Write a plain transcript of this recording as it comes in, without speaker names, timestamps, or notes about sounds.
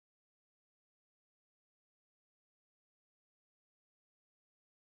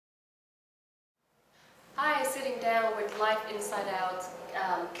down with Life Inside Out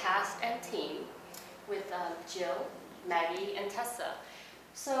cast and team with Jill, Maggie, and Tessa.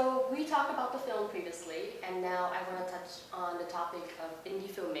 So we talked about the film previously, and now I want to touch on the topic of indie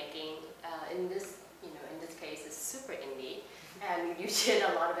filmmaking. In this case, it's super indie, and you did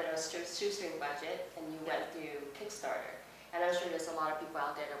a lot of it on a shoestring budget, and you went through Kickstarter. And I'm sure there's a lot of people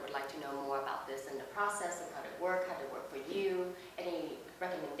out there that would like to know more about this and the process and how it worked for you. Any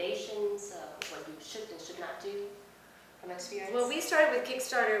recommendations of what you should and should not do from experience? Well, we started with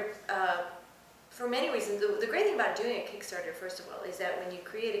Kickstarter for many reasons. The great thing about doing a Kickstarter, first of all, is that when you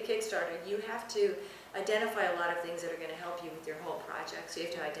create a Kickstarter, you have to identify a lot of things that are going to help you with your whole project. So you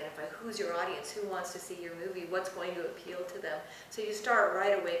have to identify who's your audience, who wants to see your movie, what's going to appeal to them. So you start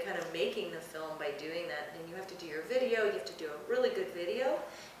right away kind of making the film by doing that. And you have to do your video, you have to do a really good video,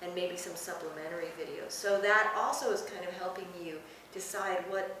 and maybe some supplementary videos. So that also is kind of helping you decide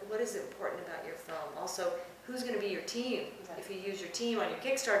what is important about your film. Also, who's going to be your team? Right. If you use your team on your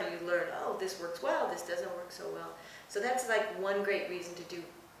Kickstarter, you learn, oh, this works well, this doesn't work so well. So that's like one great reason to do,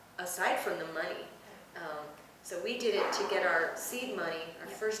 aside from the money. So we did it to get our seed money, our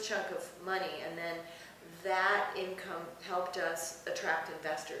first chunk of money, and then that income helped us attract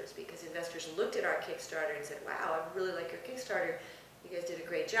investors, because investors looked at our Kickstarter and said, wow, I really like your Kickstarter. You guys did a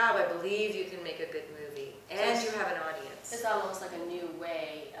great job. I believe you can make a good movie, and you have an audience. It's almost like a new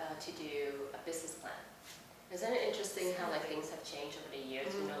way to do a business plan. Isn't it interesting how like things have changed over the years?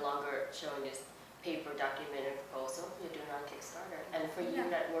 You're no longer showing this paper documented proposal. You're doing it on Kickstarter, and for you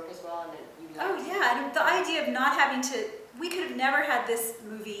that work as well. And you and the idea of not having to, we could have never had this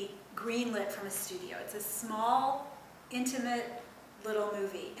movie greenlit from a studio. It's a small, intimate little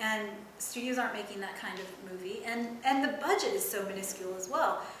movie, and studios aren't making that kind of movie, and the budget is so minuscule as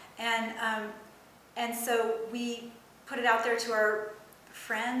well. And so we put it out there to our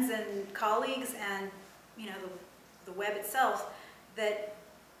friends and colleagues, and the web itself, that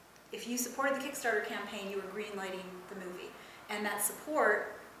if you supported the Kickstarter campaign, you were greenlighting the movie. And that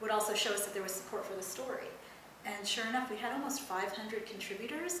support would also show us that there was support for the story. And sure enough, we had almost 500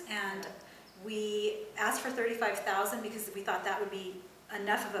 contributors, and we asked for $35,000 because we thought that would be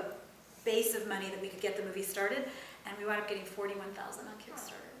enough of a base of money that we could get the movie started, and we wound up getting $41,000 on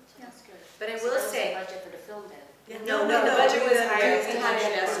Kickstarter. So that's good. But I will say, the budget for the film then. No, the budget was higher. We had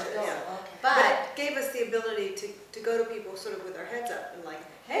investors. But it gave us the ability to go to people sort of with our heads up and like,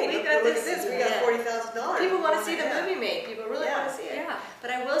 hey, we look got at this. this, we got $40,000. People want to see the movie made. People really want to see it. Yeah. But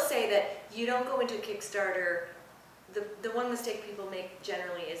I will say that you don't go into Kickstarter. The one mistake people make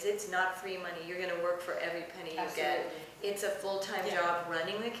generally is it's not free money. You're going to work for every penny you get. It's a full-time job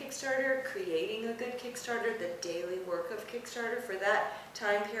running the Kickstarter, creating a good Kickstarter, the daily work of Kickstarter. For that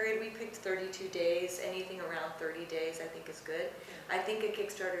time period, we picked 32 days. Anything around 30 days I think is good. I think a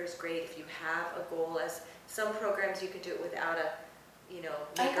Kickstarter is great if you have a goal. As some programs you can do it without a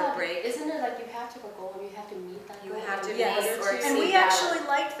make or break. Isn't it like you have to have a goal and you have to meet that goal? You have to Yes. meet or And we exceed that. actually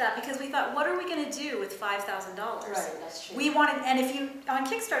liked that, because we thought, what are we going to do with $5,000? Right, that's true. We wanted, and if you, on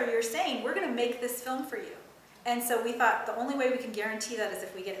Kickstarter, you're saying, we're going to make this film for you. And so we thought the only way we can guarantee that is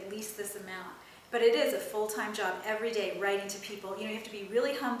if we get at least this amount. But it is a full-time job every day, writing to people. You have to be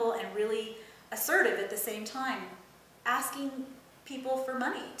really humble and really assertive at the same time, asking people for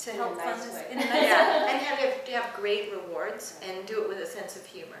money to help fund this in a nice way. And have great rewards, and do it with a sense of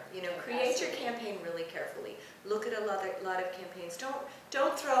humor. Create your campaign really carefully. Look at a lot of campaigns.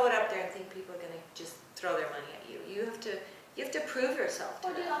 Don't throw it up there and think people are going to just throw their money at you. You have to prove yourself.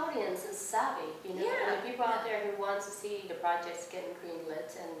 Well, the audience is savvy. There are people out there who want to see the projects getting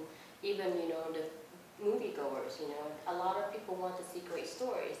greenlit, and even the moviegoers. A lot of people want to see great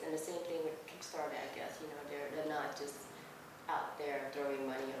stories, and the same thing with Kickstarter. I guess they're not just out there throwing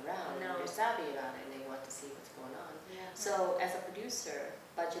money around. No. They're savvy about it, and they want to see what's going on. Yeah. So, as a producer,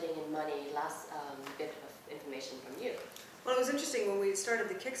 budgeting and money, last bit of information from you. Well, it was interesting when we started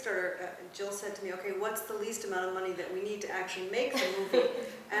the Kickstarter, Jill said to me, okay, what's the least amount of money that we need to actually make the movie?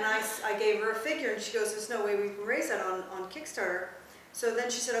 And I gave her a figure, and she goes, there's no way we can raise that on Kickstarter. So then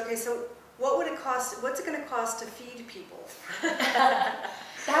she said, okay, so what would it cost, what's it going to cost to feed people?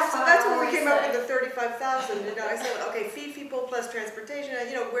 That's when we came up with the $35,000. I said, okay, feed people plus transportation.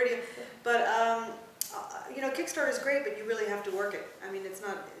 Where do you? But Kickstarter is great, but you really have to work it. I mean, it's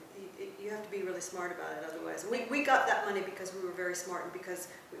not. You have to be really smart about it. Otherwise, we got that money because we were very smart and because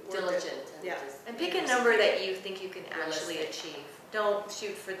we worked diligent. it. And pick a number that you think you can actually achieve. Don't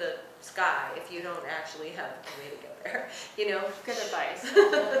shoot for the sky if you don't actually have a way to get there. Good advice.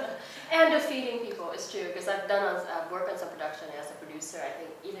 And the feeding people is true, because I've worked on some production as a producer. I think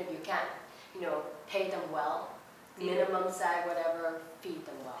even if you can't, pay them well, minimum SAG, whatever, feed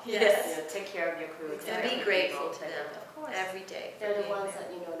them well. Yes. You know, take care of your crew. take And care be of grateful people, to them Of course. every day. for They're the being ones there.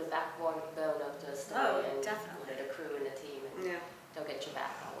 that, you know, the backbone of the story. Oh, and definitely. The crew and the team. And Yeah. they'll get your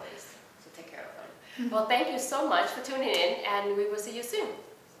back always. So take care of them. Well, thank you so much for tuning in, and we will see you soon.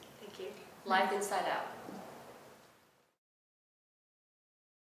 Thank you. Life Inside Out.